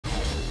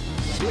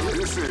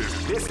This is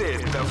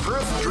the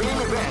first dream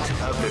event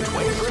of the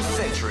 21st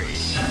century.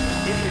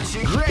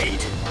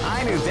 Great!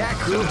 I knew that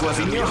groove was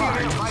in your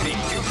heart. Fighting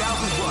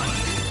 2001.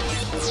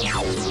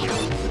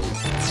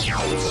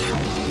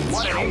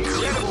 What an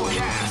incredible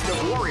cast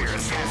of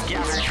warriors has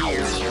gathered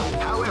here.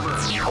 However,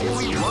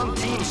 only one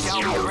team shall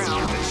be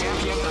crowned the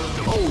champion of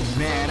the... Oh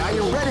man, are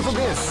you ready for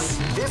this?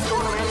 This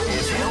tournament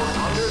is held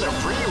under the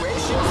free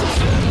ratio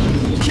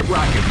system. Keep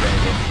rocking,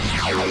 baby.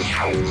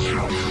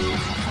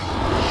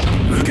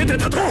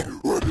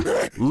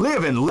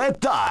 Live and let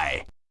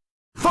die.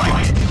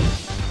 Fight!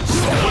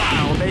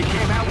 Wow, they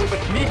came out with a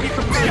sneaky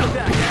surprise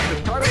attack at the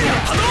start of the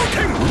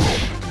Hadouken!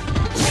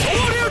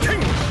 Shoryuken!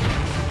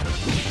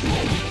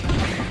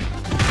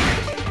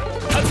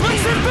 Tatsumaki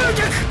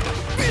Senpukek!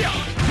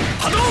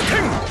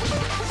 Hadouken!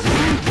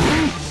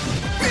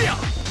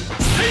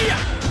 Seiya!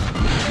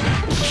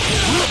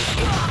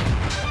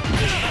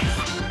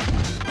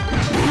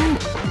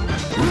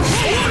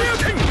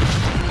 Shoryuken!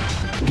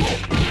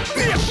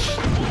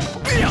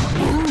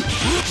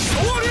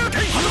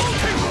 Shoryuken!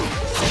 Hadouken!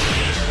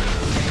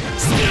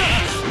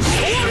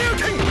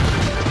 Shoryuken!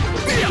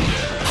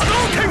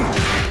 Hadouken!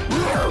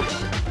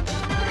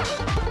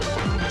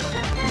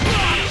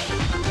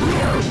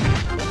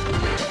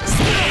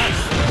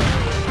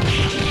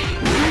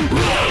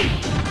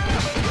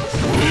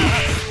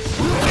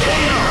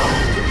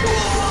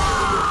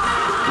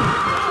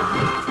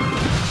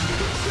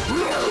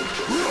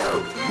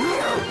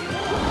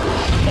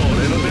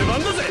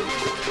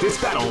 This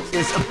battle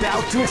is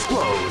about to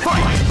explode.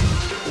 Fight!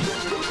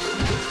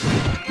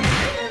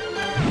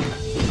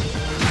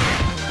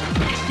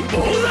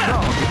 Hold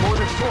on! Before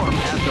the storm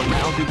as the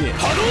round begins.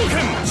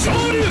 Hadouken!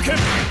 Shoryuken!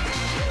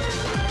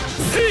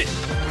 See!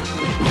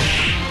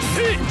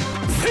 See!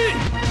 See!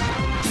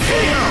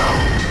 See!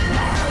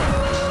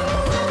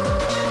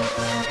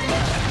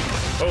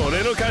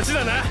 俺の勝ち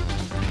だな。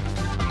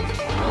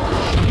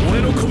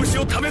俺の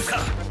拳を試すか。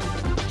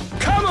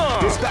Come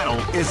on! This battle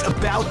is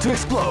about to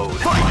explode.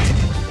 Fight!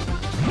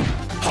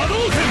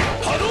 Hadouken!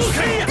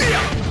 Hadouken!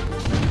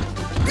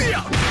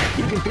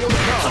 You can feel the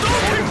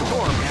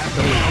storm as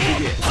the round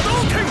begins.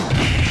 Hadouken!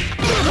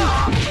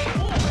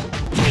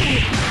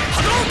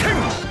 Hadouken!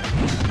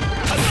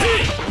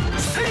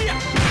 Seiya!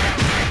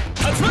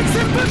 Tatsumaki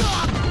Senpukek!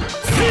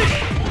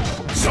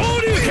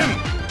 Shoryuken!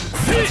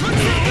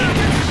 Tatsumaki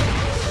Senpukek!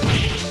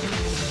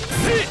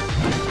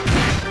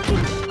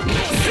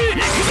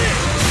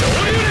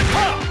 Shoryuken!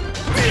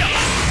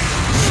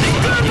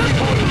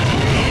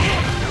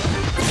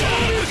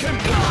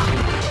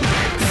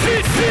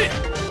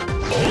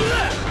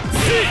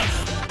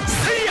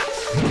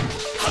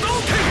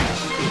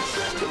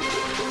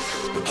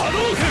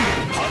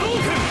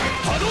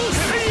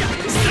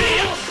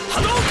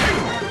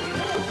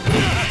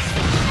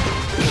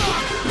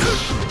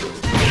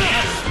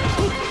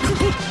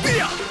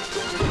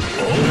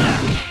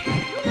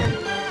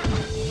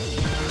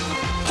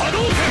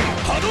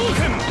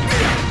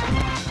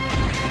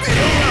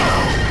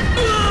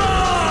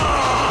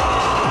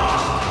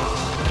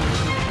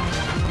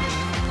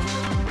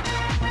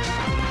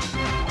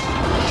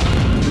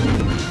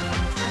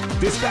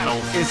 This battle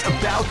is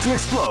about to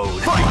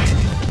explode. Fight!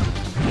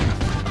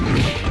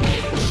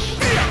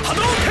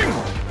 Hadouken!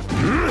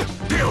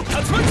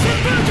 Tatsumaki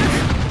Senpukek!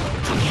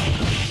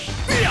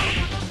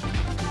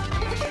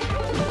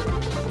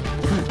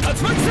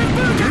 Tatsumaki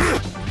Senpukek!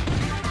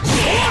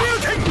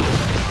 Shoryuken!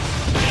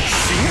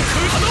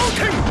 Shinku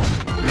Hadouken!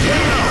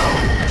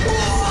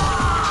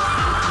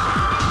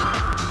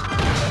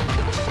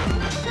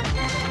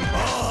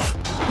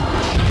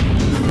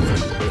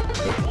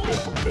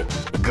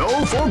 Go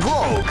for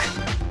broke!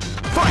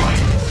 Fight!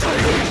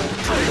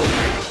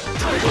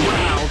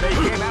 Wow, they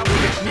came out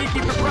with a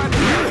sneaky surprise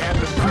attack at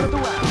the start of the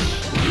round.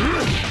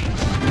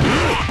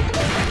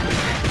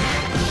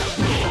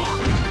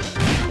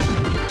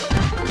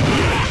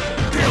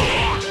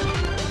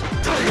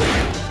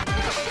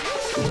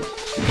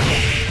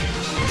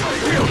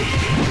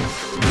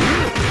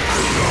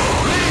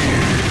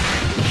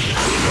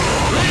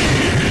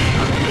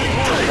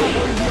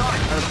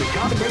 The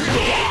combination of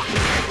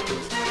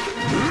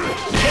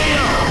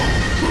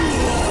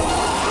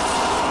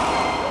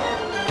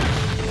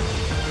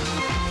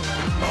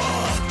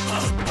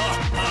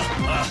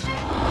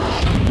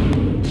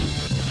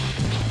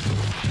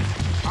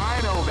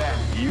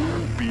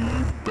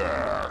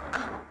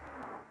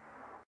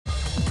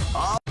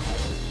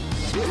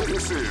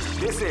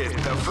This is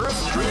the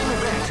first dream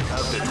event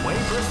of the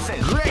 21st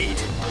century.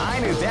 Great! I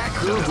knew that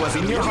groove was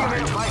in your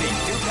heart. Fighting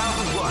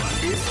 2001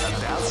 is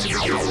about to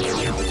begin.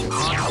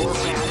 Hardcore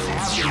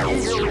fans have been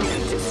eagerly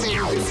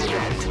anticipating this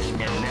event.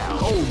 And now...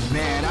 Oh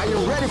man, are you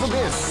ready for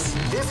this?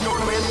 This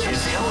tournament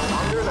is held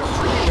under the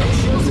free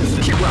ratio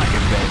system. Keep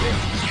rocking, baby.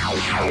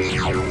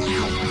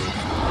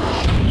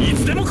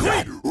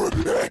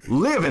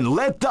 Live and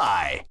let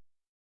die.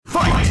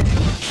 Fight!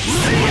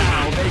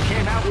 Now they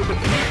came out with a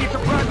sneaky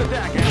surprise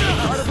attack at the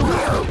start of the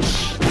round.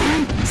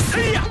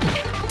 Seiya!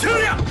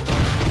 Julia!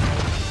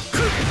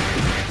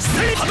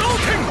 Seiya!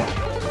 Hadouken!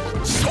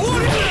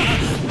 Shoryuken!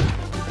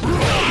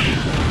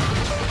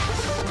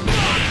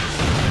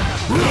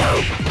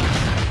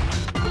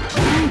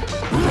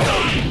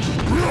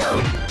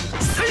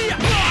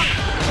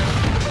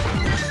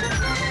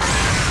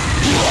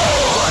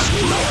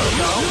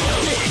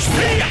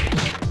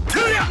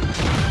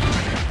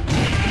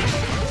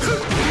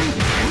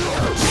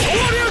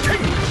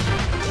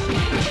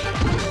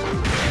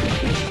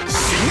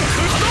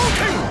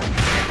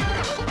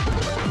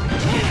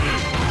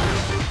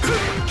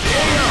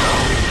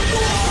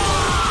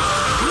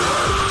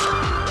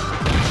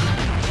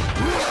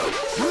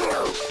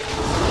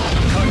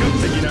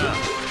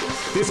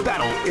 This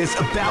battle is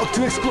about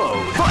to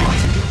explode. Fight!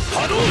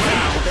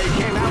 Now they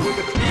came out with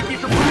a sneaky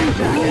surprise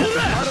attack at the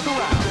start of the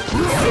round.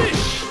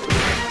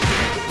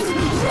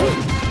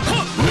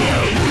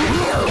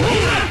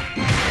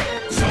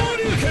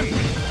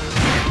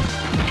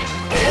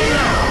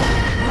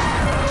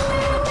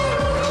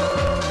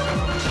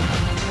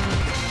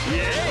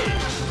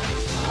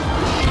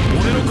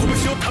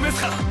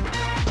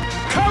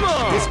 Come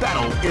on! This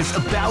battle is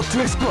about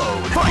to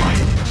explode.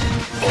 Fight!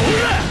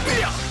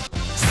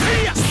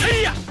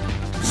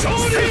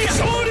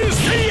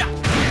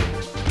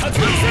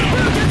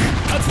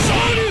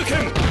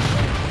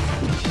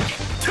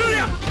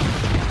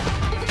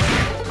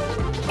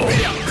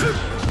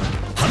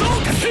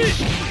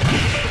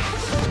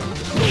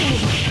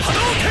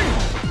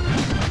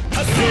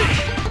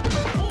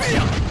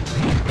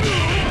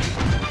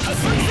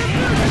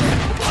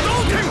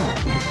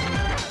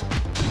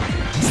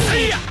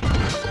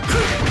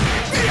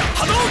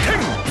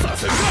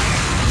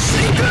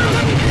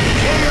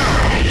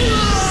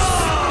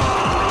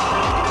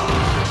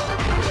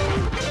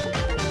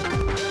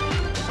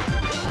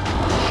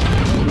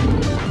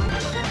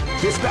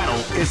 This battle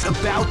is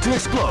about to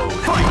explode.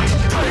 Fight!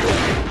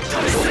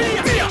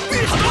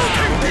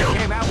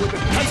 Came out with a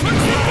at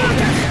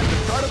the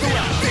start of the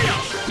round.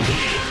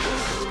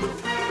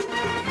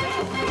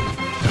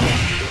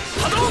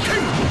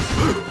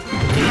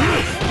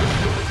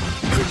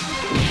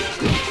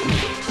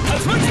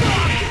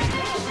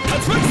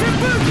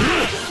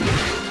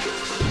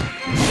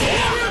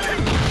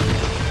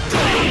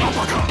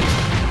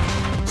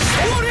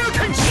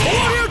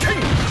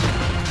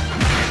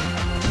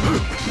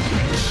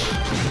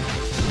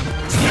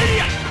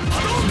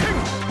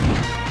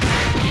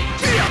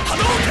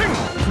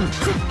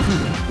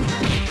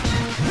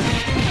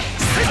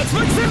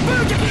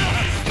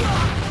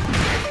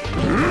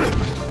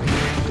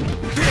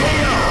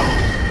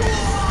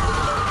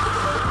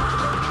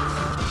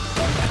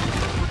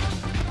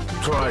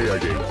 Try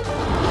again.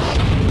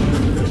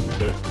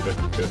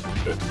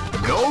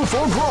 Go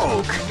for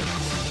broke.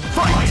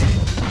 Fight!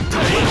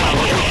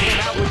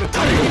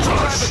 Tiger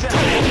Crush!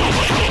 Tiger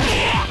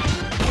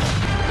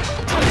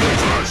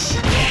Crush!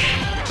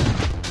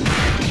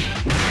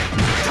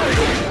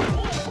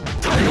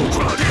 Tiger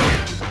Crush!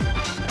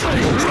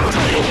 Tiger Crush!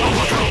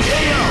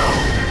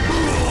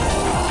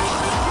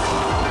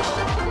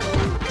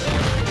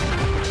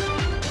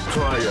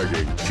 Try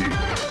again, kid.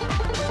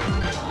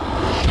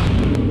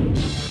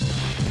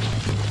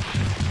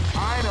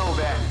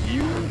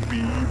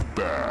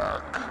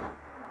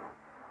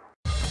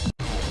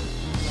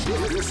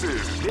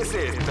 This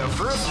is the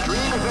first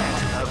dream event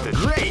of the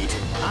Great!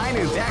 I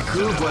knew that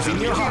groove was in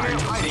your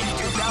heart. Fighting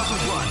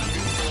 2001.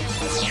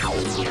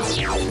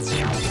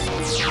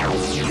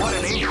 What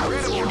an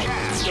incredible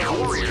cast of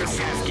warriors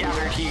has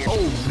gathered here.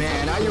 Oh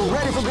man, are you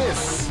ready for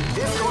this?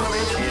 This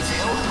tournament is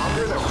held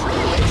under the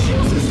free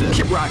ratio system.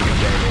 Keep rocking,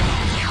 baby.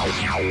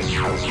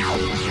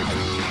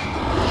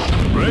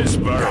 Race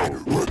battle.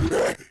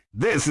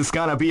 This is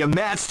gonna be a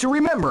match to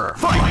remember.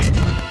 Fight!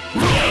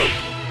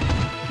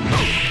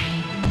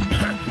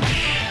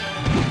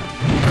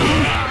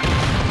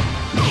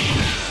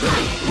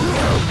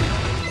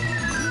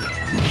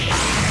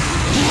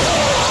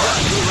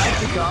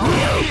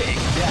 Big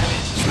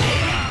damage.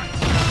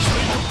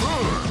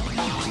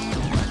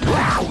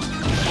 Wow.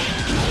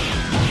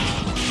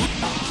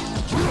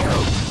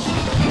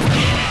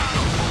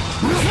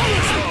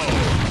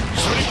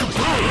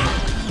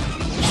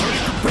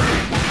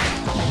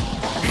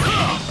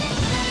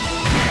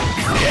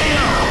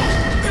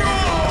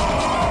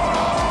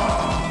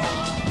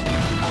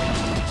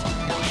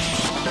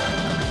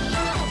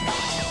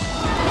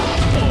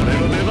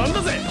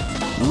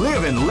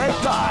 Live and let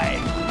die.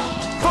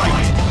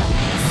 Fight!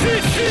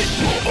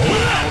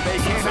 Wow, they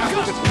came out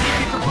with a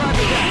sneaky surprise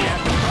attack at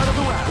the start of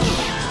the round.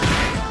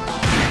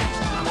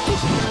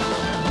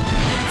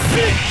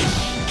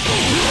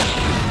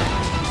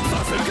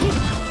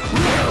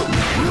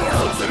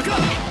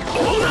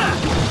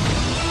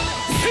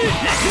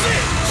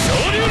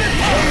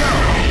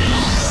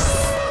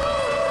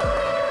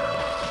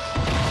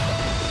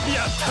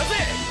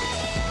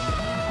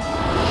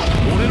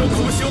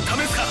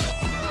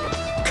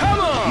 Come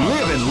on!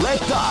 Live and let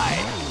die.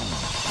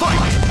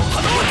 Fight!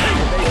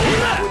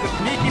 With a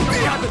sneaky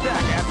surprise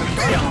attack at the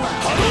start of the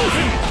round.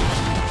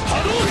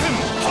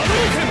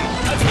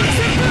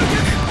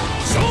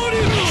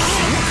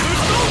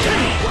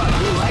 What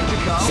you like to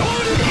call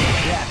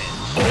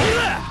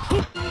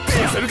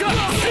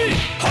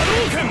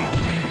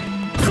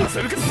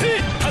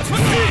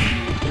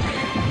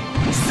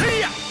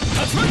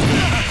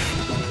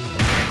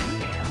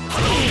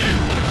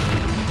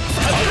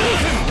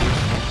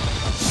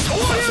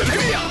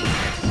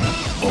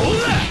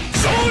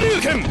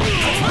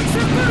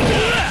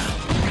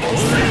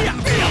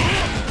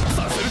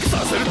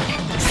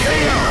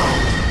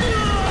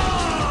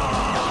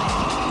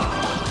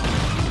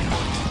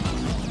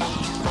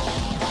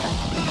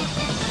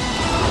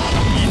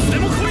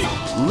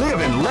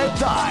and let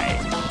die.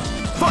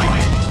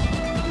 Fight!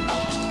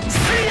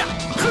 See ya!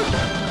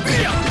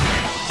 Yeah!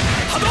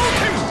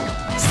 Hadouken!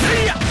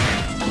 See ya!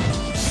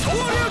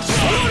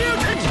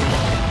 Shoryuken!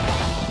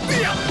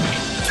 Yeah!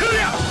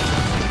 Tuya!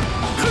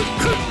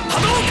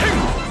 Hadouken!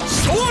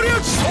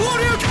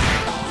 Shoryuken!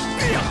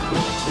 Yeah!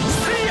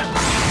 See ya!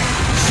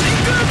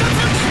 Shinguru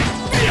Tatsuki!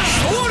 Yeah!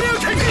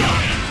 Shoryuken!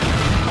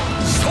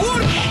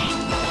 Shoryuken!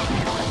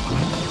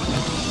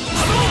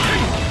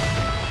 Hadouken!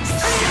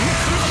 See ya!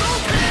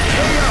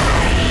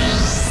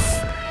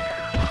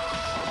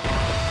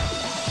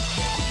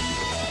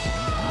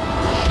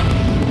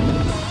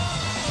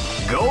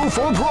 Go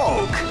for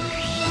broke!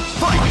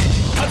 Fight!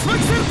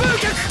 Tatsumaki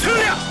Senpukek!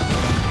 Tuya!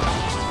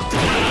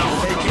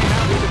 They came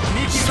out with a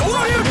sneaky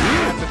Shoryuken!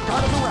 At the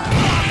start of the round.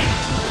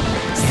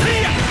 See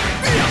ya!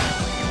 Yeah!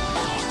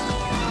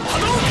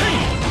 Hadouken!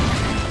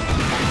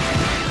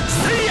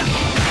 See ya!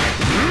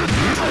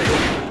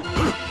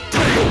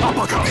 Taigo!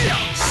 Uppercut!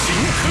 Yeah!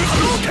 Shinku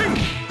Hadouken!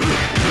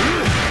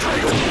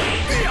 Taigo!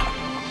 Yeah!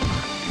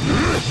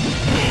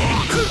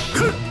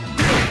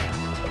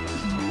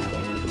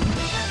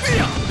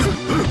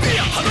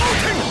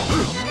 Hadouken!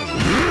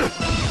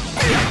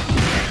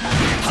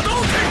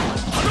 Hadouken!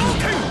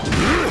 Hadouken!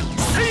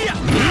 See ya!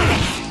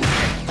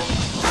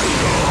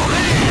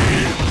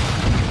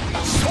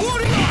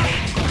 Shoryuken!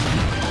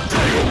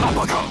 Taigo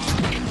uppercut!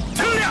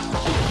 Tuya!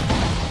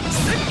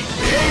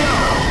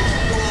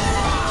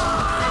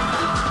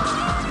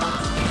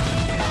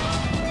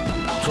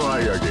 Try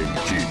again,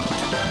 kid.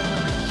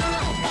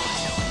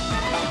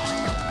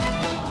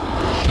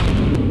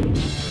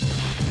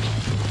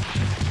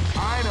 I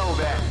know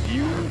that.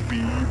 You'll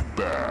be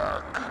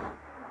back.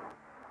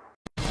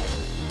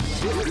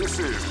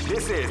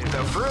 This is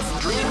the first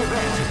dream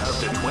event of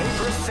the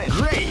 21st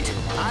century. Great!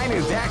 I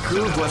knew that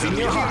groove was in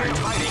your heart.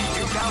 Fighting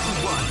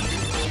 2001.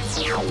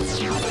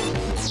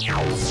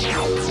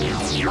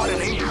 What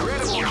an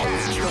incredible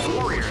cast of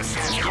warriors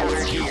has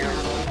gathered here.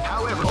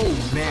 However, oh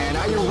man,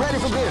 are you ready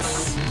for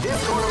this? This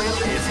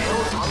tournament is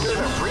held under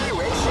the free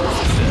ratio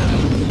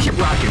system. Keep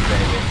rocking,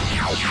 baby.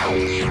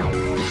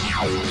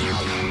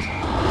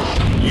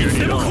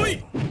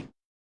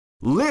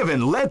 Live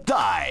and let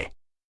die.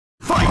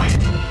 Fight!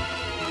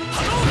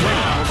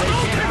 Wow, they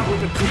came out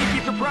with a sneaky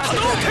surprise.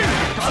 Hadouken!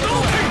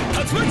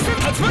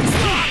 Tatsumaki!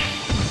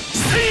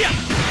 See ya!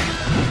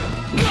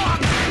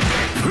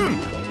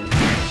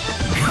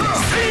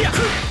 See ya!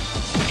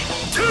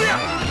 Tuya!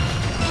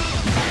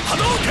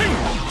 Hadouken!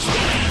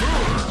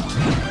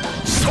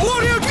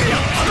 Shoryuken!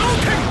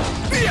 Hadouken!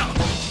 Yeah!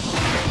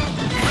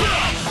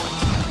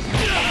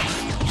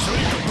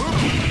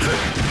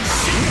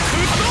 Shinku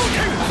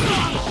Hadouken!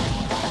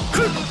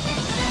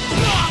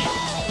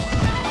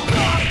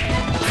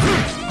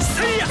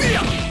 See ya!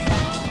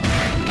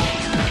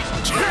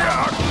 Tuya!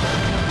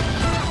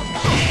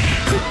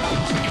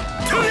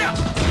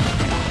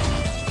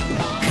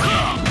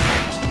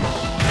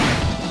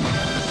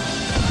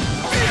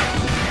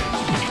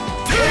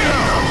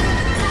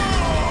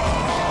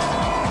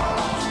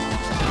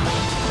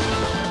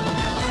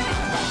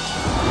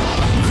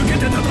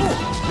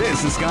 This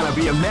is gonna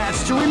be a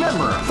match to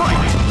remember.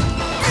 Fight!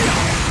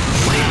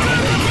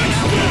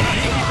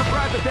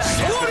 Surprise attack.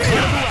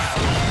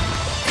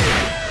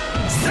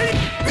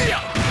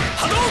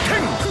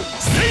 Hadouken!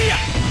 See ya!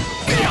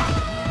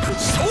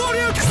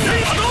 Shoryuken!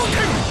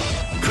 Hadouken!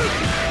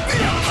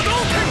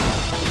 Hadouken!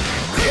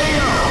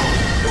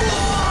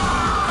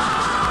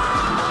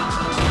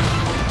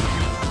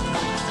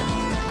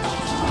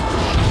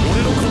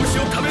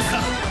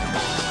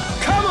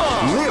 Come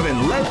on! Live and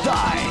let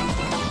die.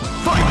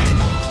 Fight!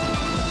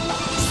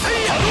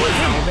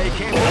 Hadouken! They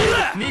came out with a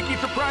sneaky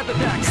surprise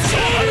attack.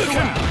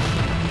 Shoryuken!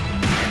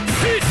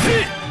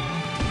 See!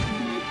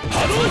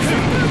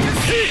 Hadouken!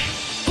 See!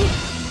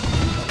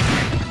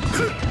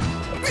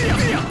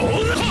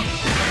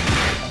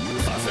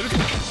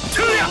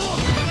 Tuya!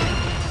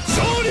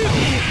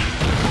 Shoryuken!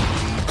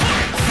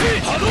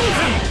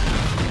 Hadouken!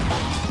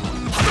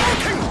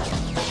 Hadouken!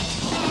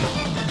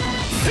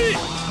 See!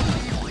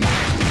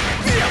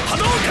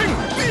 Hadouken!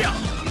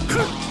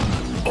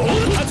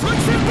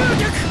 Tatsumaki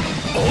Senpukek!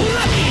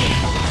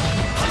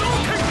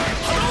 Hadouken!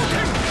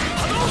 Hadouken!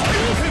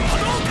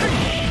 Hadouken!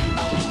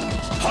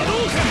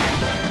 Hadouken!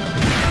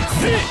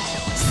 See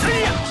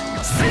ya!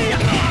 See ya!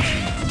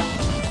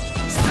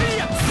 See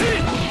ya! See!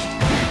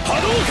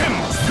 Hadouken!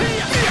 See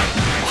ya!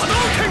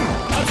 Hadouken!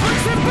 Tatsumaki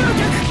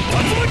Senpukek!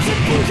 Tatsumaki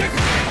Senpukek!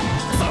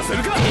 させ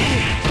るか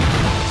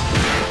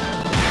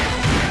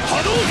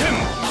Hadouken!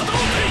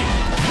 Hadouken!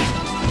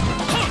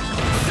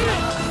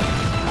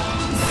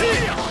 See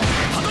ya!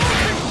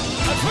 Hadouken!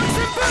 Tatsumaki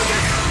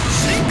Senpukek!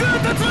 Shinku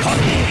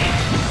Tatsumaki!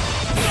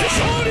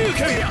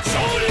 Shoryuken!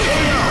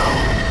 Shoryuken!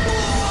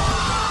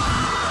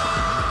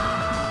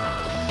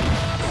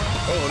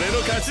 俺の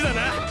勝ちだな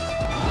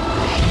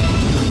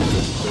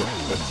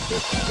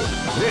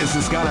This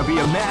is gonna be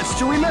a match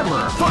to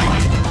remember.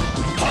 Fight!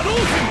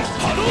 Hadouken!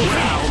 Hadouken!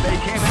 Now they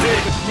came out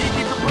with a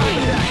sneaky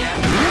surprise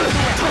attack.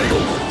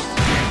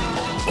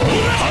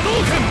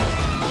 Hadouken!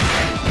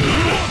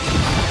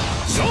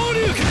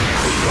 Shoryuken!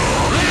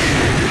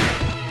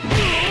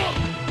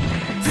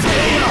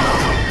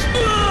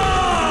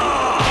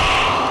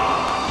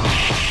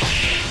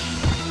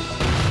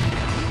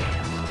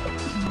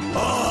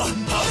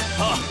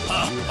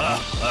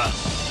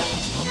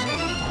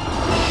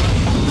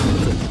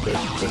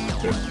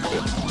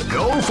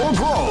 Go for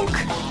broke!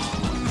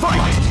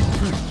 Fight!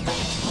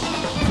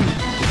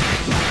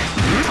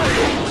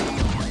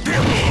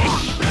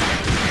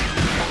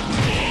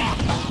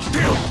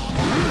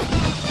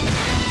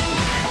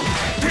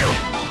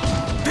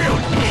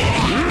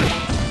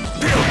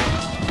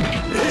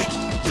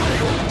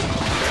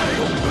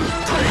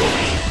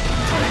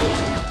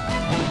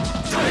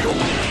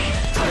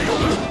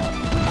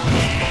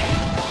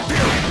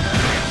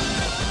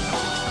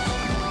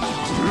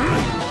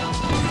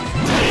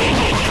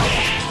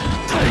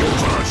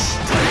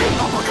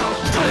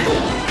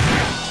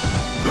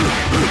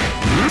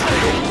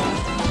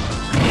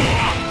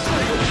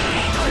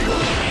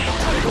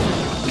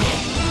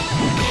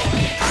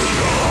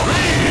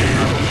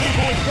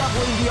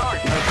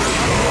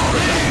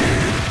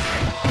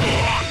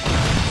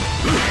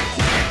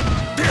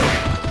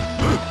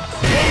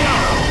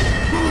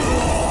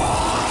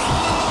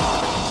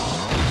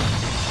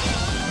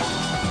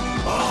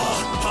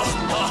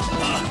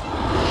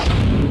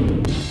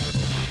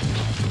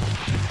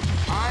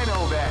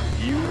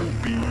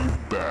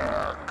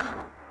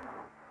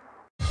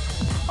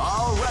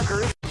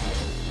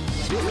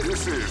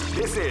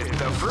 This is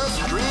the first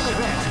dream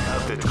event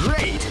of the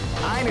great.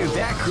 I knew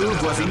that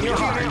groove was in your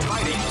heart.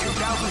 Fighting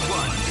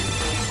 2001.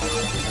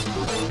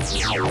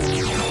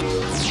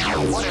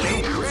 What an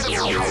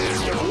incredible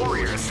cast of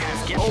warriors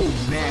has given.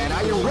 Oh man,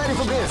 are you ready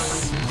for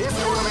this? This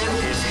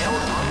tournament is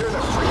held under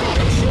the free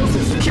ratio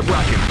system. Keep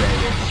rocking,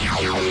 baby.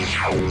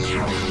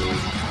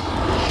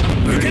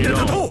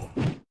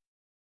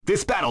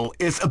 This battle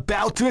is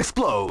about to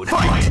explode.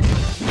 Fight!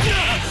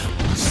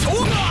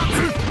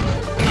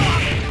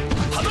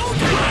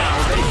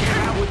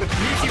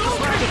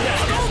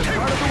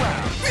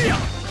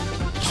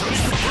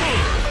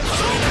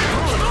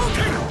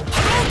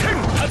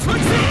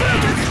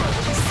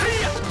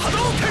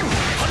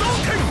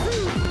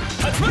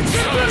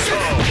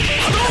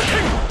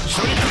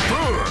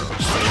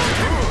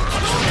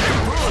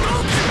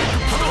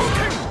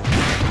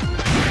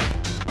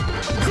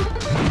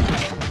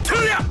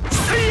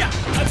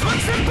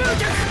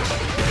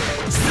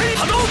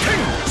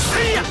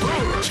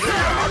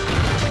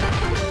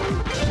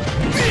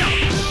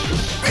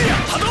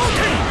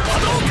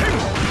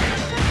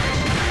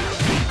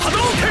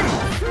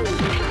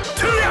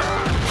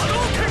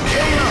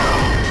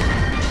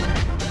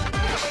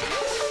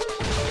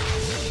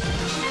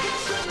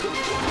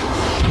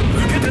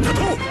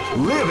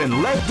 Live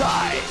and let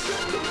die.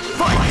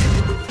 Fight!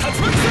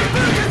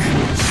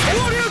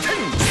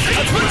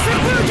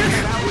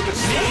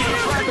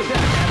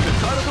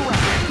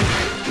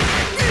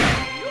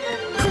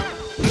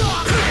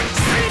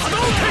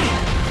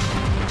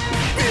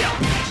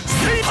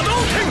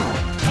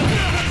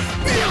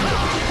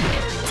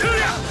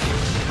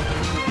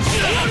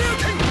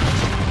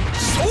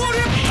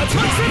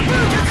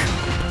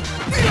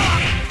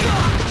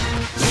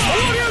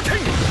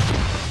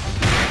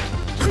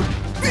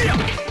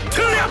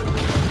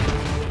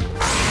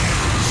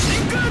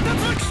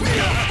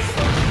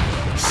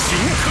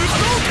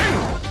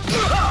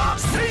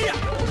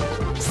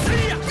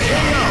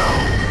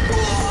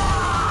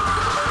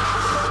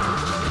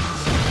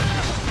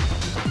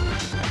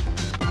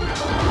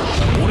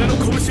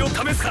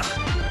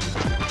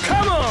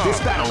 Come on! This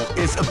battle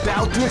is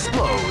about to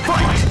explode.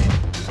 Fight!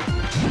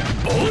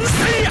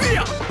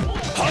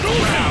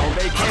 Now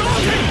they came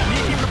out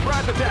sneaky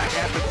surprise attack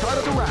at the start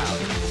of the round.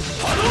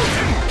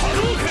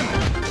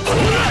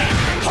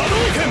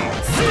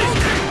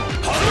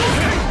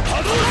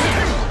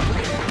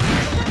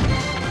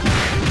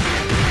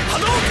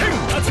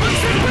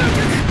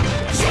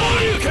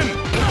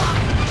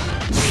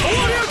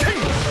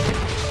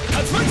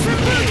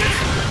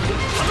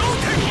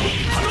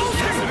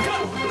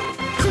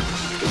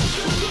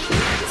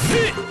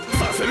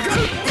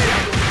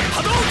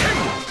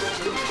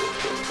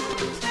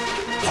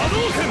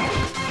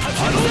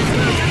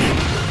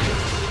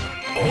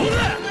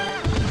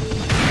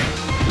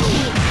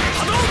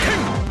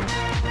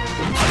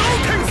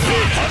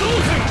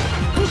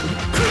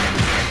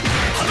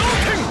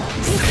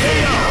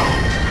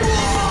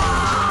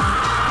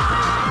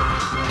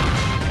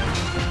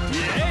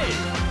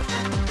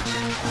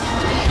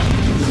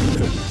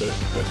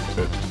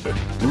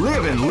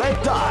 Live and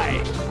let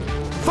die.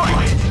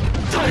 Fight!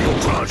 Title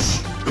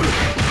Crush!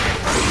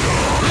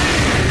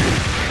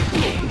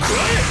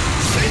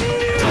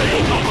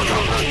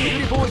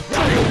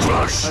 Title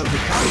Crush!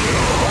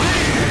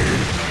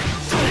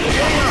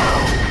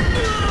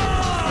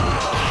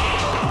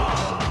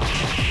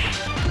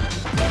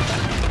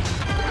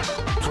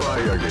 Try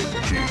again,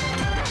 Chief.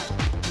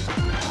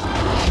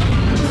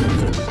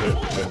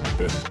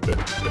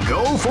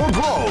 Go for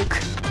broke!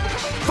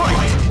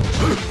 Fight!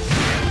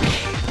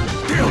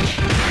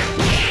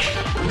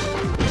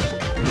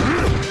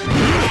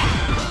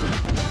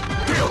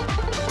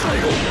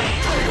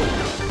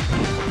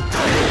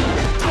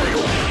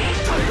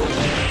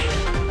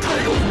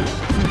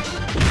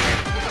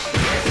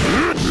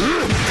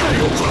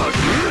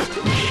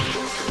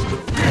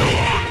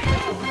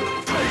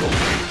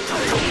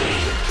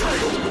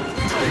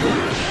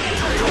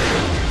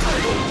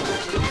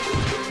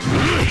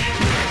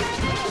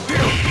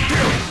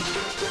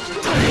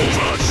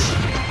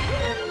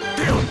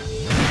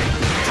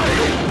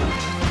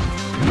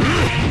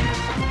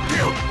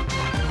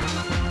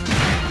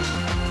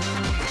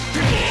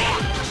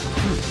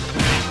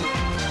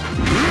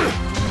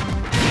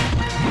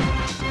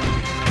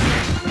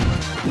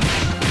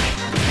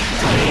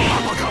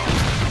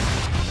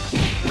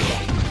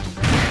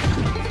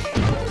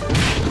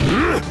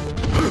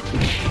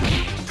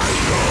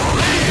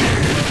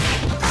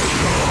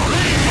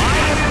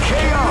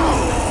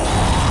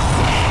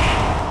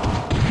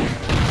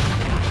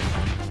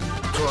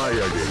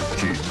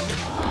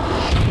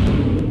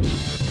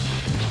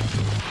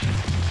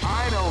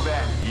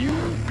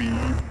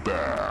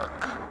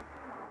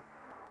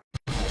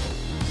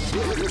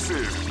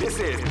 This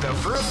is the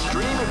first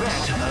dream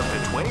event of the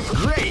 20th.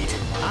 Great!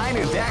 I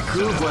knew that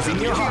groove was in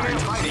your heart.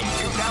 Fighting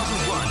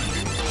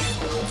 2001.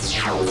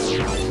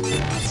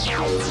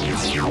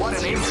 What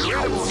an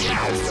incredible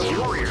cast of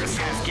warriors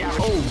has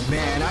gathered. Oh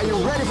man, are you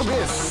ready for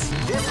this?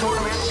 This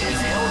tournament is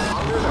held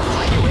under the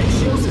free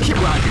ratio system. Keep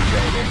rocking,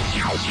 baby.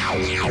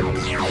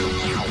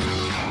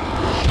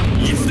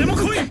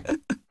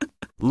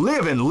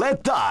 Live and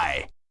let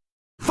die.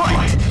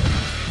 Fight!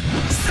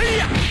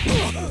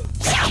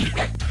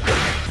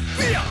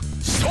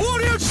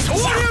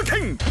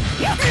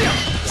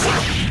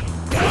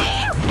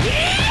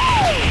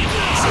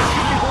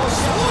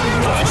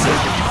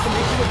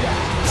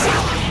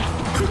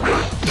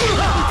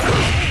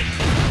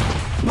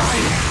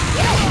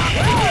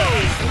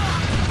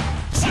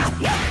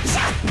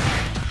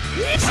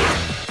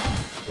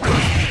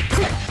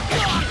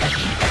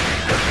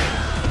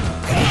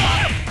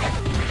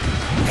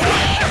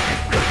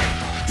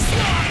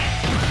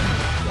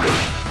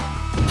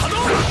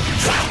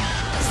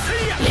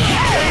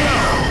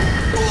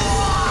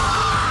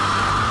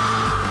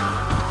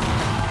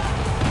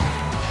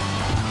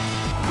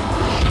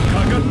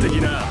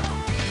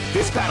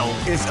 This battle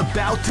is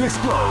about to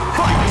explode.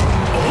 Fight!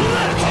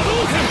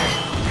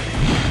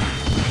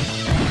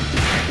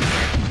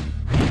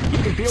 You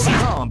can feel the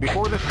calm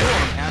before the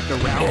storm after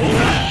round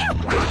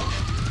one.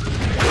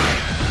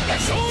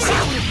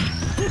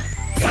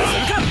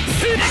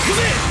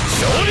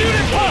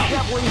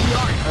 Definitely the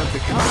art of the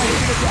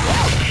combination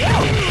attack.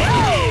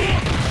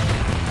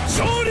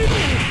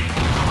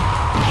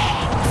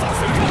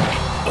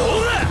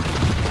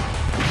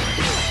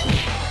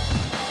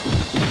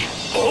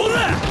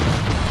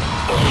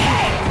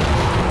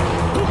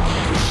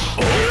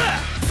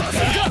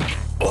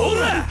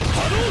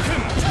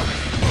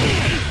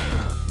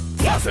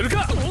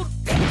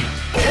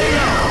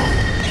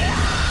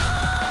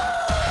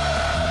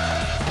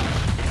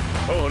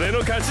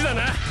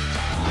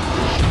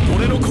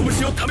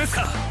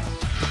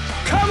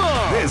 Come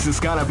on! This is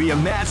gonna be a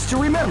match to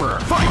remember.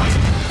 Fight!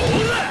 Well,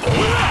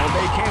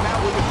 they came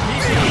out with a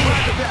sneaky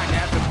attack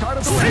at the start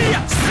of the round.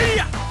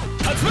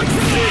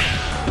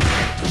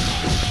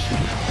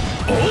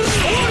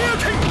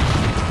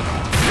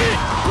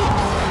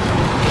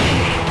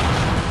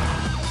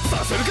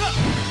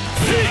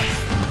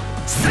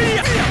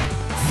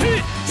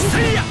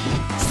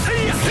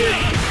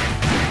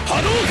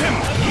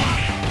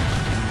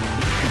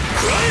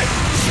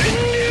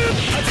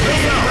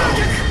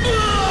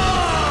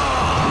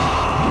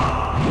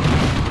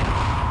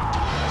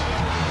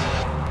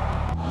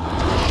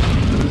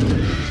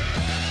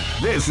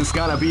 This is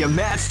gonna be a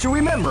match to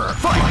remember.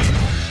 Fight!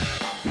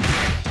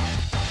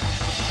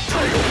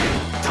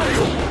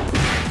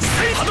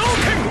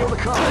 Feel the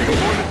calm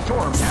before the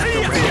storm.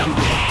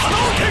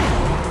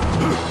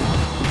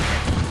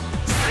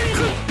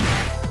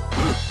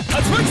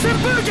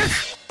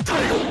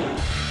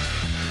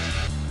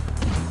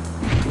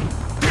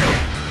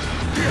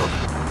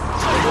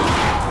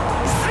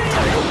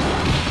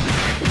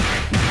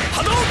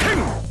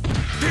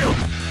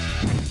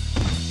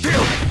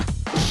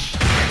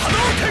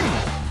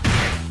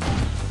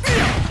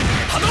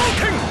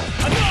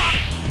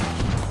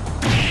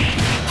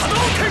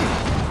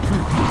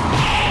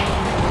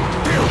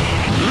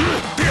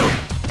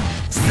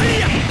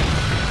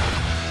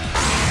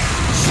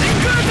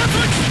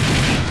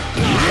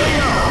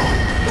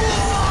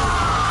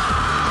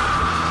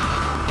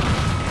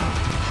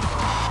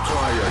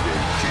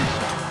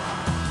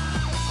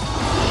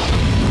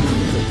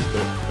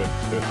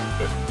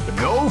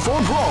 Go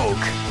for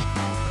broke!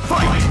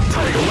 Fight!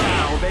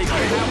 Wow, they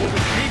came out with a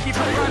sneaky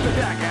surprise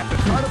attack at the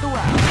start of the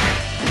round.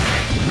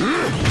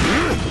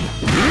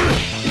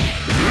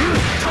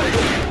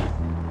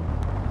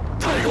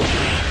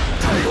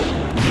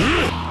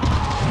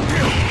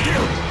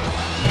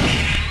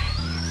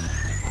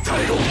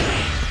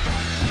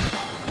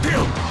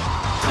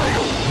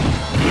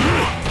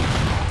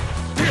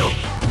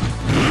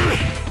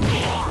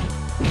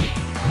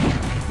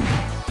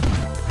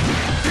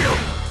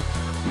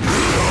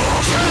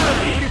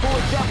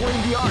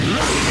 The art.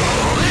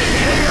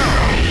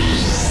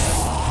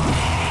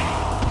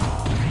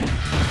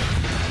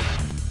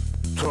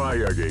 Try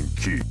again,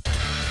 kid.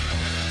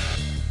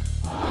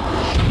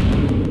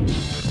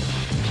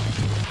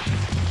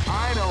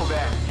 I know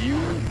that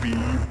you'll be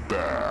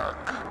back.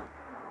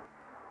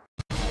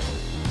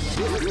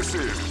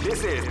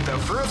 This is the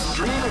first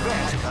dream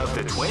event of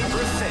the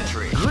 21st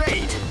century.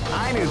 Great!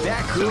 I knew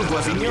that groove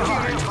was in your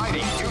heart.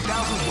 Fighting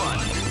 2001.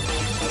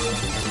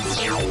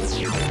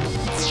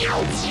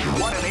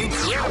 What an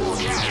incredible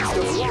cast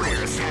of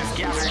warriors has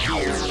gathered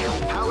here.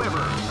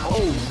 However,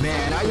 oh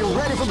man, are you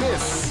ready for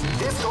this?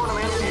 This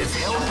tournament is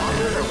held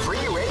under the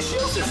free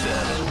ratio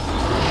system.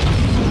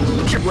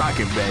 Keep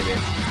rocking, baby.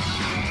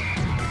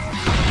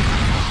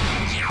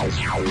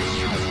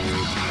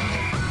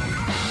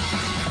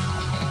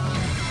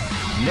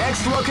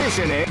 Next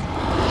location, eh?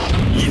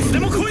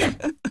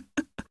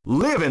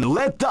 Live and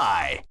let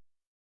die.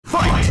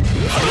 Fight! They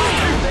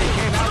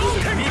came out with a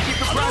sneaky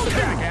surprise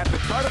attack at the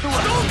start of the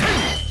round.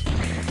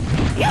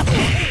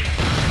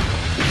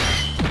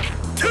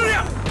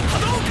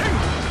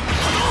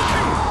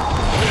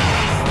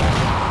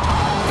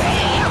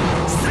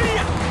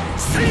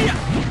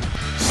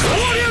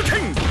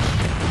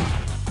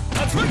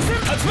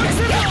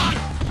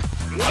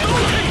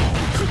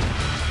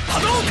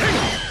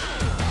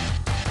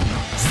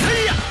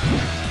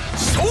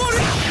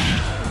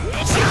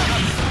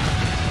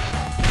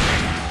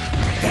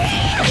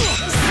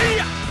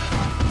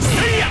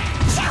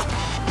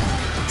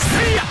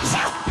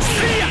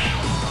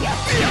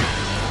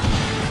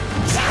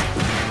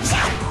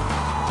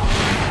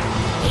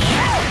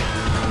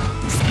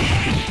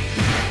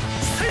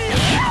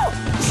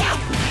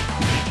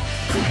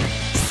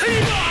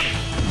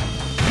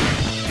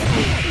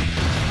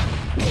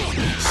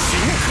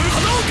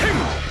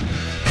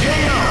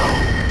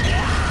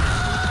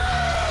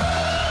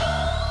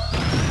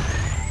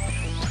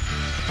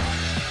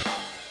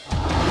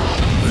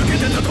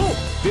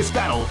 This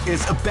battle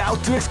is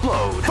about to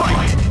explode. Fight!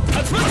 Wow, they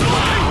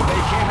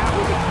came out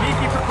with a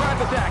sneaky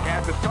surprise attack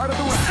at the start of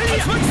the round.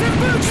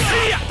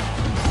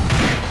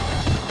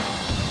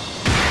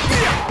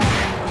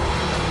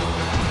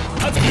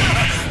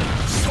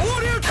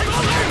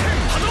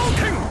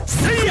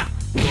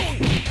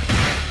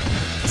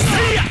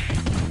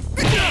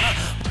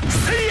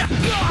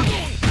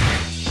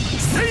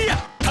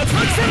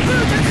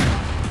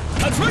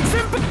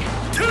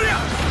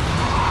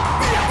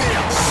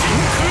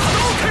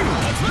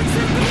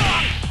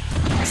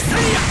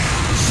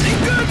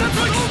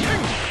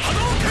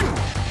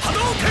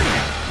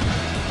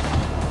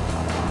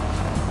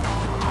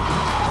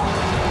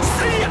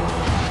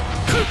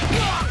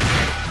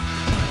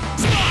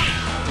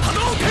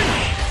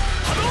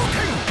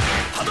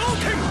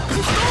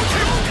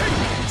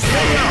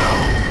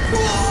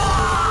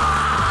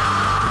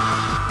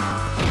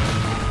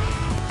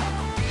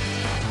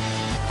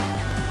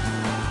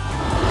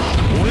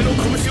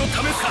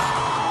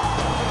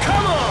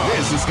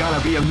 This is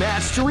gonna be a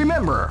match to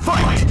remember.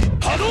 Fight!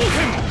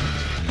 Hadouken!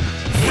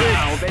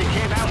 Wow, they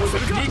came out with a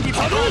sneaky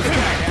Hadouken!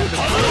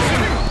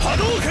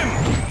 Hadouken!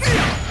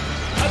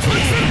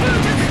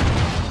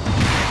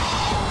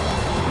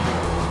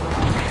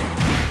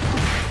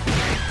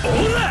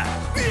 Ola!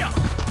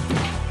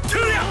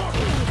 Turia!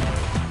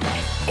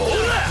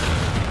 Ola!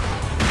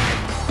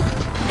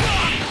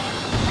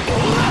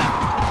 Ola!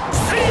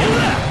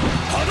 Ola!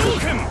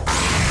 Hadouken!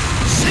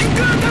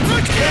 Shinkan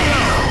Tatsumaki!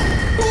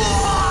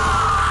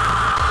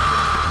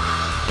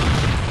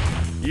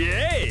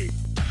 Yay!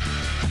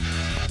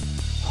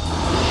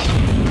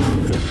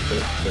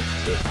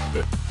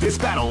 This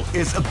battle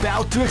is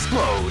about to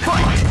explode.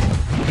 Fight!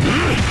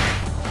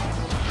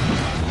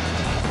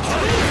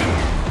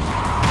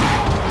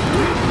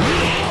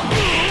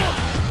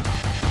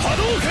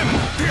 Hadouken!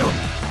 Deal!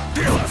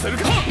 Deal!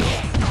 Deal!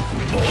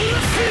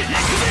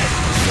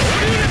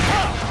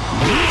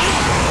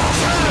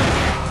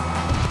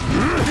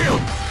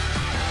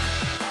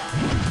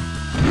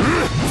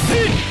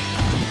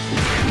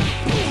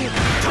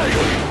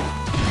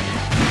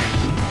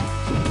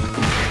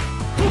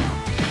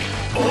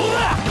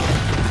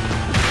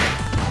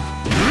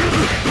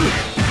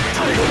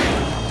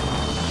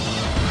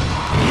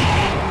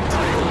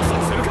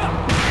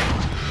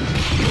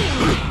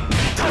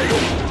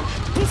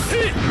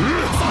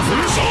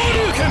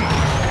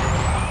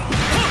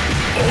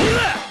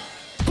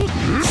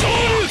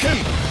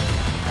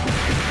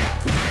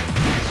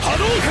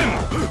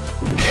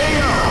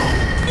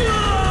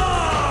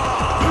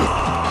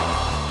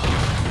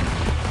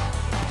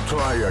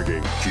 Try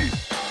again, kid.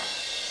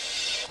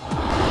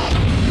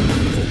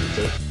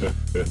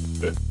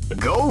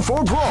 Go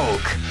for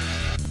broke.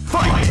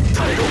 Fight!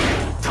 Title!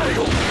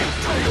 Title!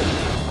 Title!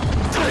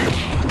 Title!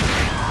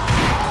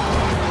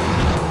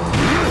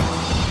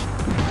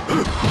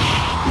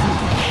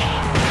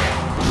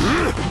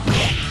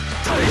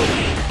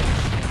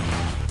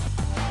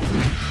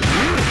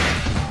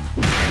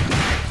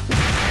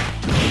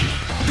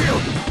 Deal!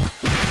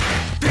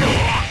 Deal!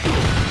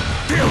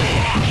 Deal!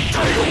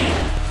 Title!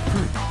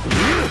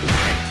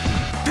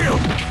 Deal!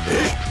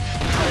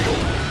 Title!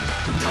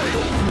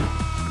 Title!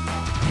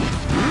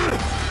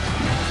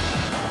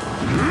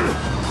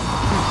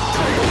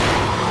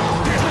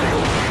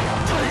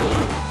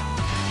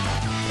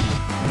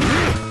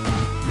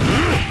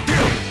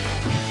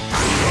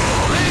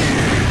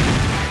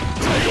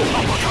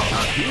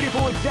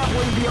 Beautiful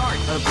example in the art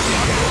of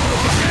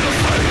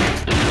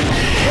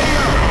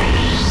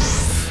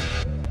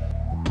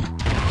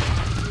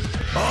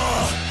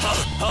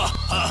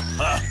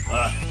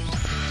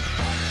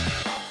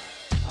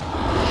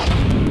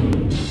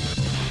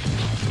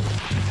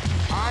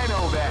I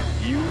know that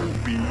you'll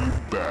be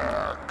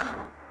back.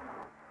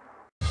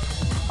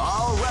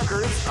 All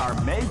records are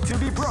made to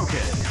be broken.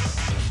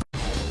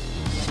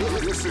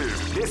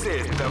 This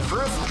is the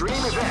first dream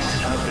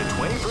event of the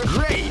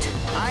 21st. Great!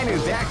 I knew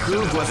that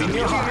groove was in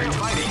your heart.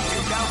 Fighting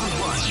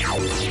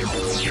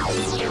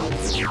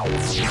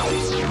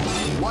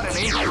 2001. What an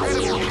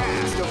incredible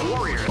cast of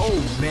warriors.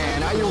 Oh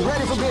man, are you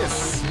ready for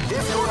this?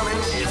 This tournament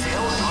is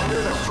held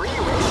under the free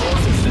ratio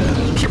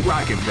system. Keep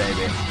rocking,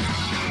 baby.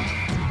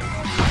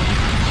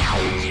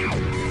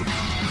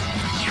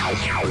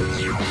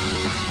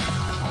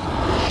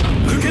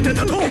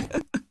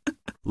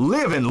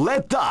 Live and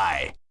let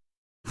die.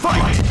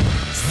 Fight!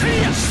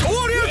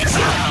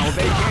 Wow,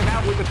 they came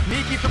out with a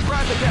sneaky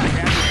surprise attack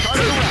at the start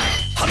of the round.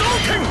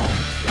 Hadouken!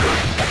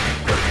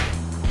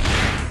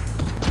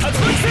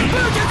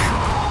 Hadouken!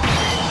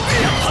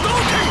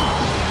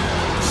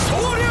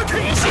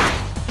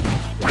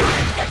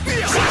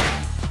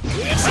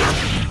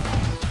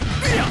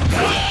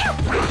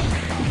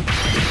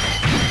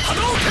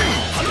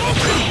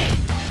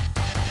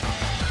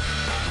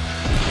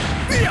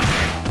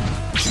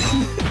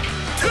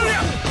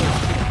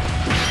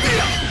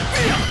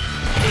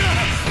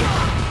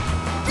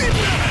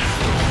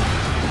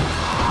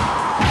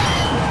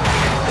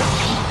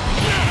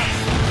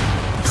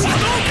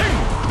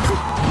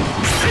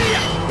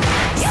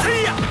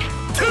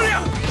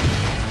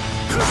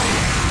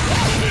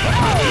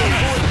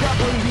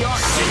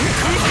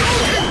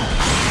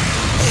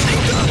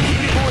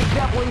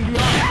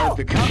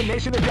 the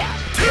combination attack.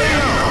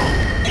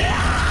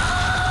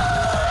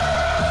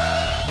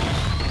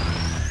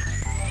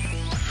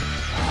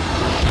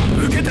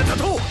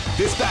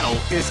 This battle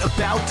is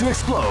about to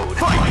explode.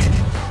 Fight!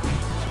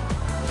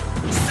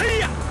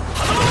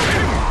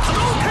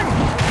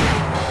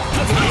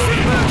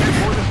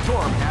 Before the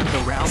storm has the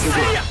round to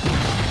go.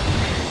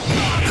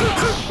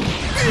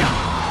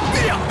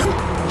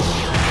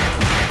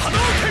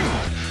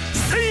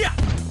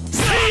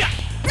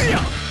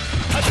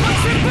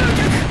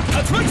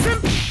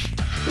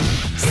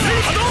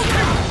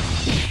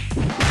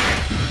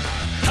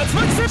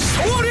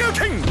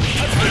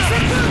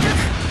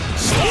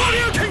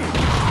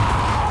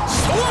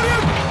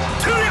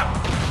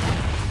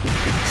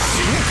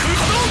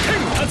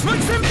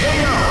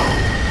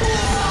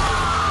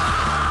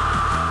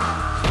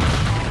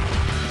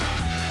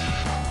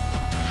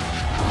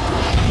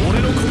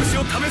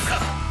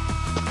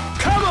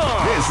 Come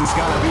on! This is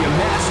gonna be a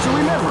match to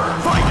remember.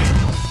 Fight!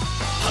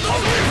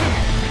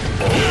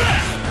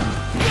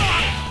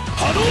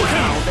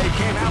 Wow, they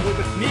came out with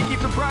a sneaky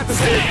surprise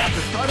attack at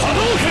the start of the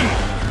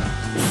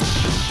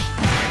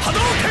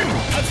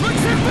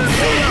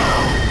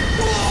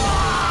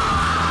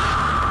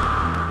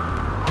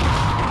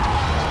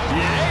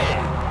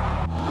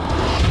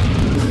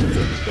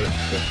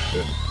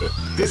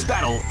This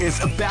battle is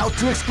about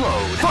to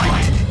explode.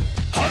 Fight!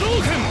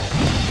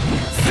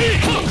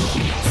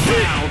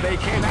 Wow, they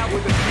came out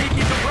with a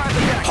sneaky surprise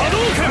attack.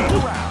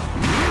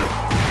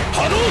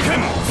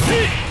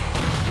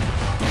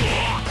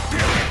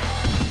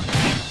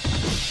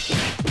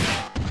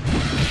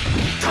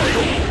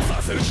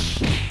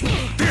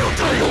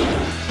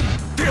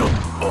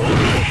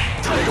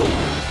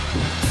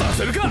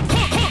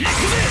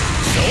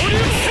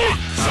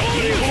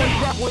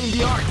 Grappling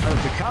the art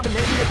of the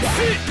combination attack.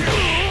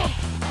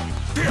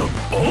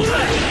 Beautiful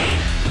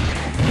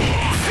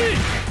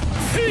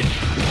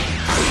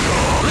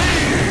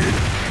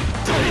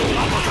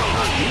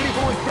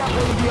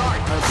grappling the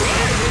art of the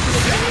combination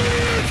attack.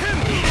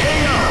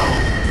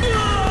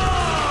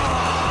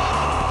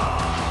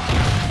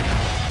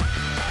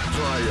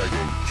 Try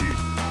again, kid.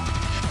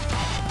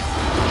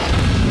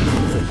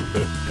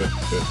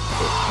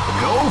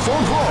 Go for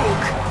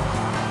broke.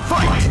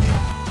 Fight!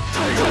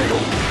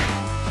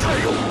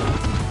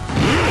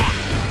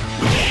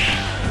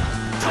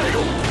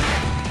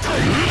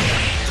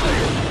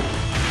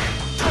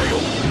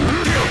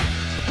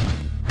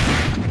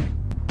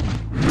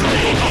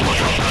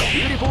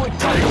 Beautiful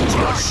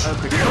touch of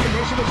the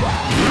combination attack.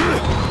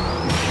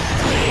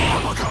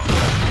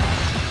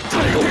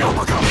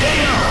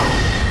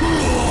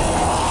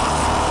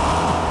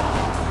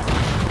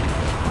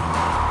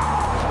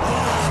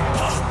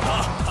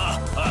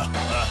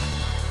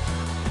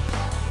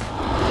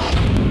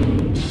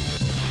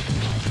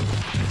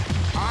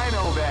 I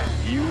know that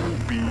you'll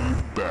be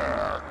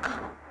back.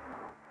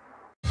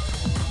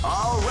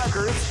 All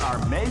records are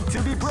made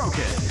to be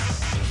broken.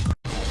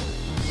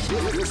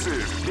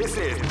 This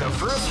is the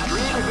first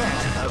dream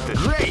event of the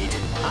Great!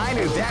 I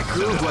knew that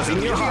groove was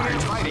in your heart.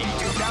 Fighting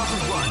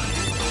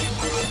 2001.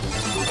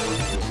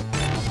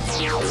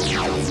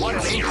 What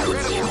an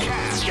incredible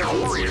cast of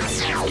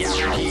warriors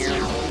gathered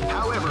here.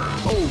 However,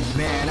 oh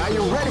man, are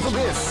you ready for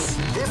this?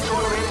 This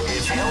tournament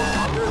is held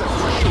under the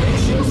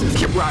regulations.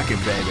 Keep rocking,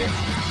 baby.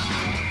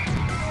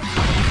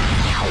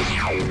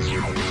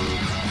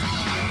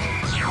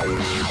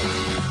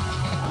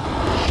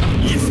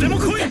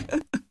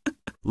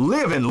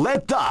 Live and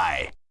let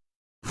die.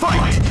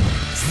 Fight!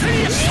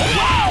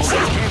 Wow! They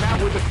came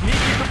out with a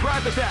sneaky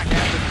surprise attack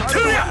at the start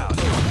of the round.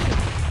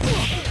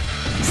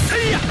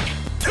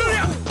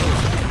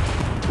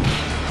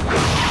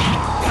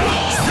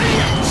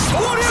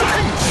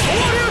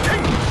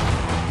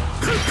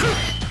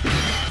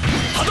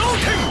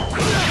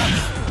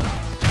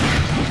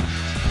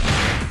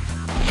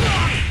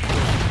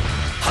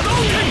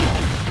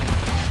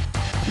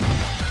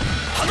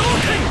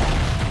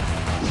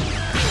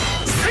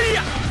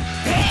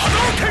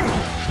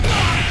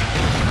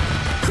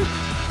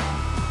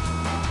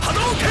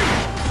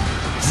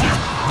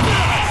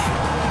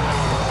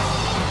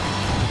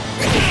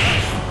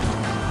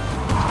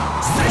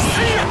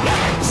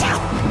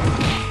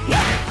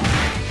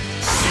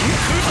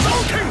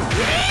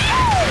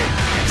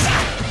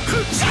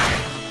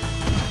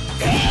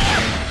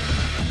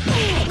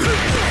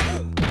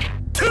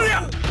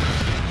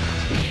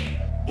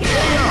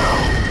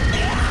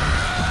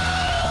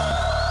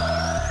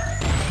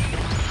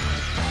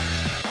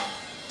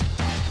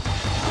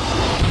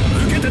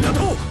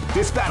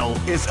 This battle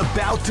is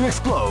about to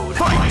explode.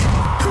 Fight!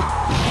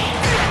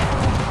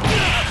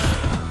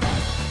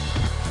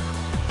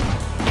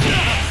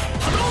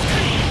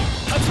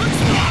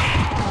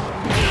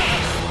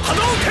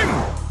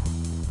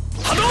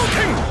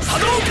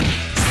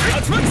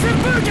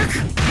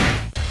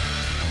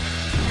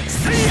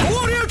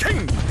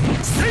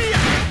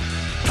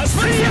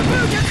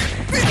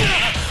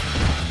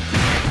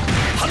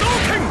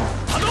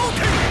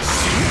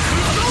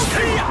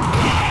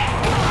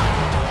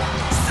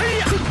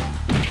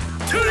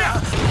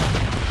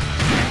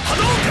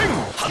 Hadouken!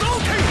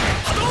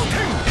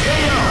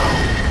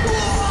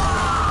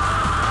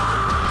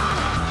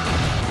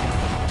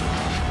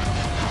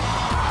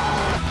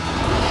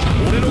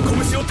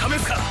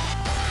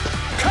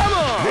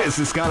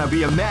 This is gonna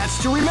be a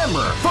match to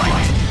remember.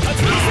 Fight!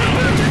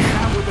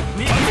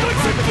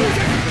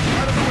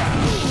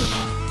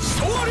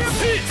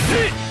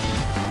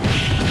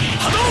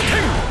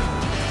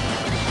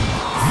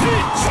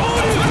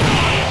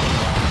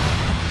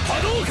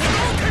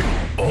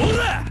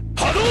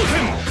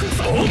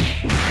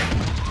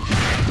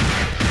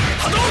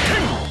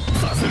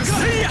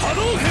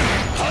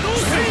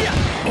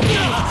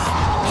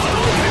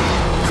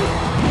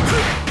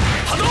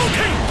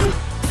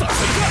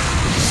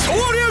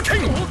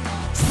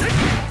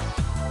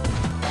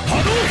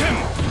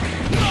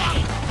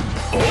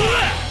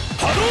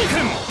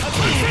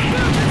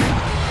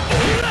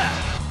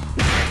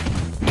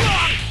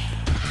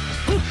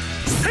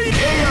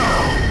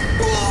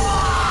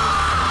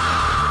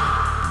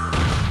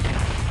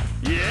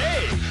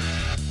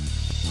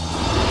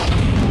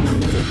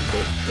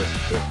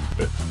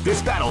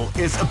 This battle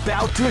is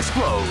about to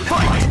explode.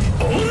 Fight!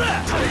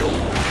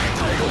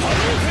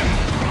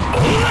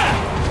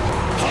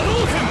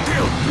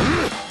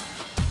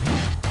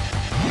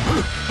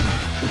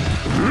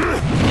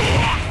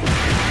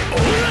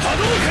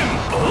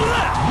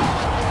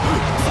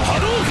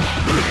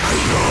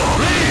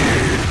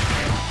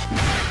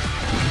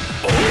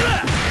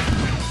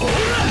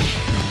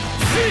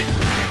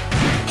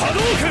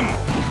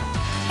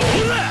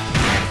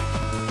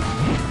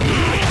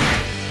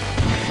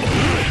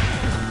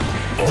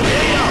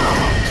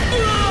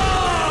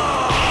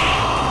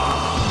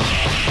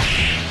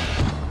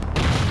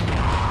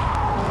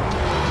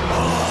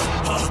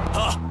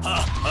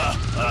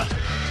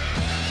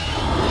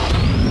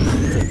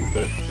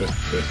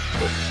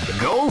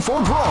 Go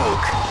for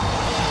broke!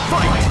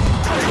 Fight!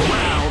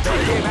 Wow,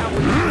 they came out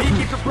with a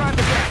sneaky surprise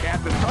attack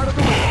at the start of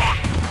the war.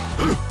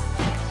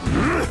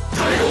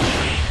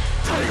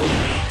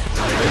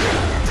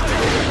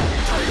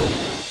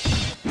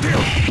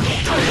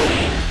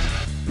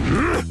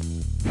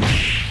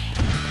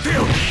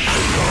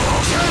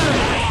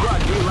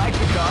 Rod, we like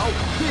to call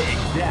big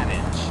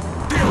damage.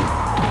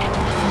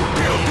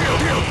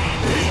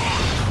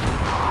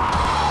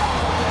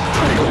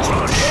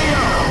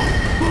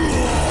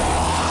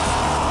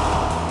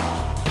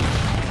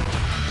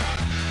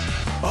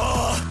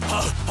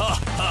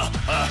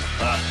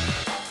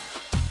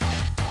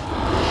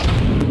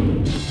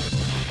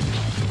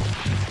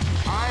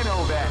 I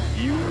know that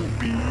you'll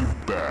be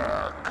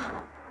back.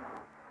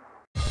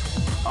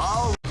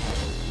 Oh,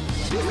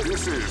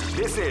 this is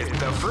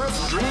the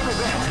first dream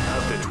event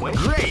of the 20.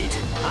 Great!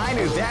 I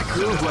knew that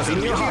groove was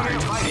in your heart.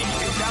 Fighting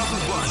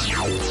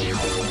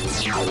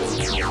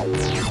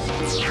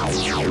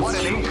 2001. What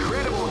an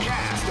incredible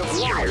cast of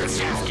warriors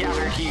has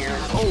gathered here.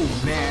 Oh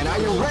man, are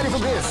you ready for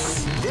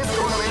this? This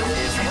tournament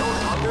is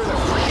held under the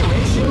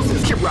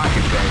regulations. Keep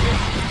rocking, baby.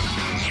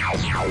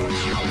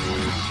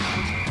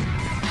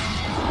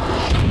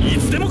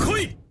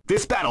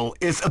 This battle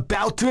is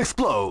about to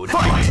explode.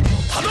 Fight!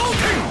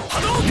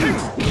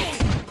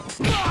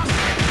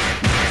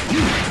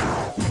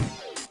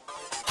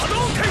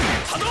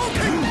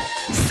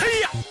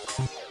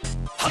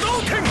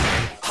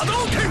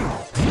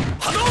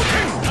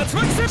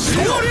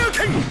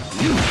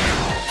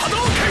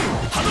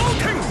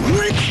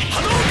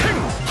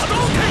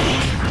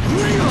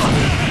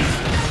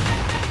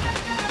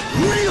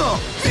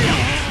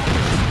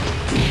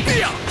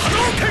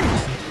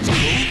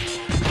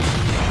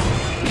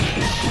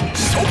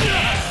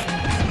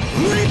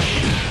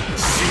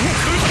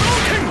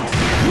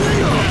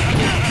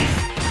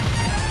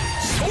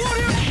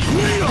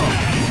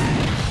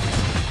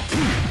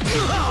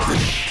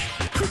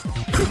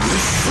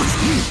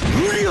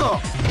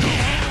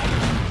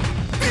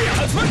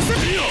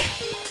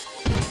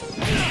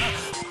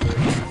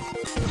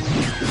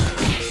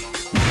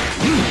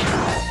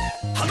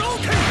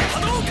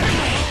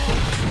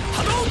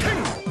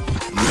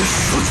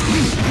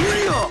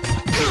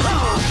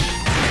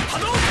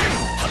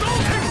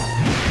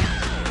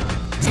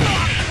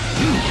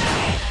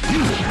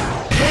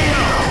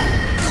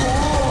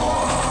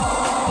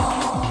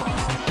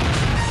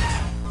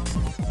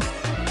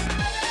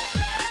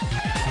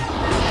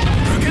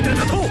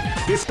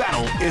 This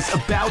battle is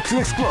about to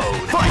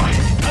explode. Fight!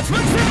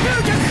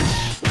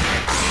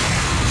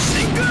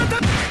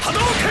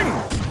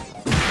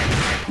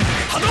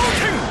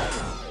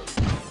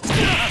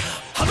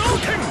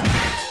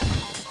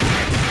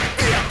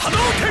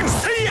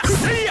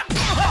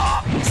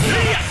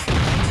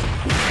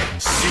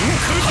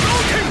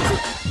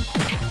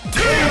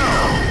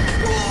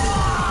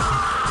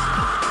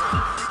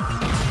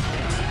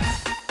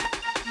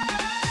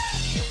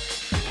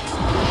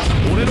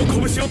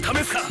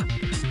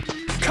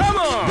 Come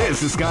on!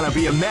 This is gonna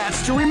be a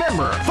match to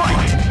remember.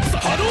 Fight!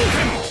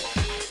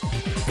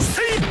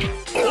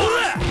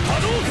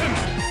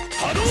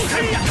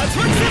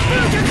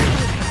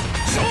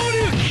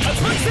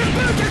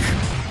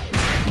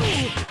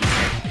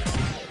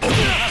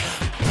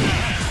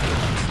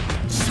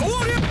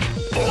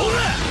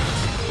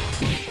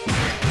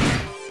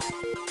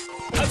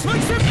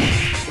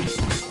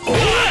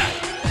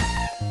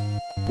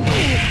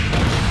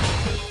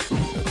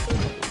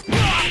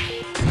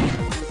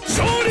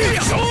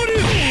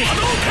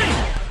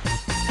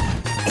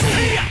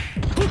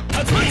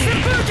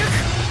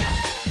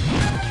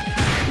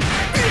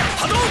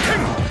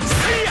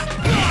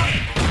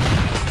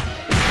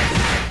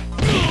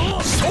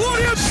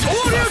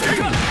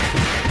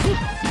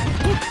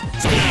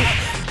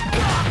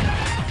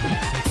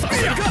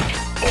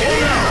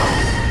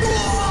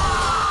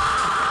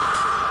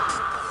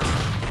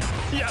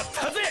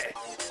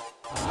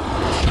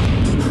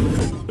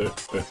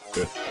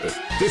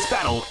 This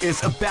battle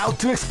is about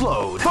to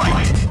explode.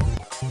 Fight!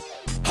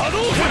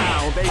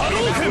 Wow, they came out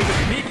with a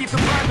sneaky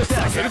surprise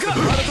attack at the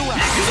start of the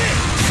round.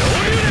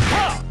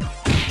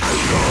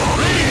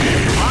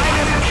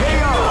 Minus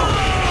KO!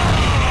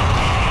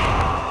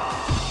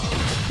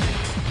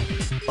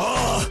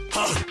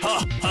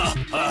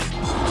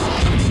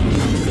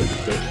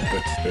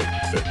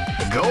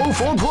 Go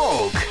for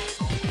broke!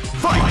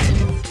 Fight!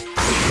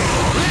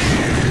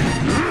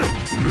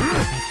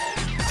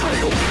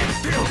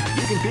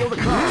 You can feel the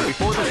crowd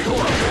before the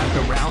score as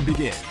the round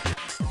begins.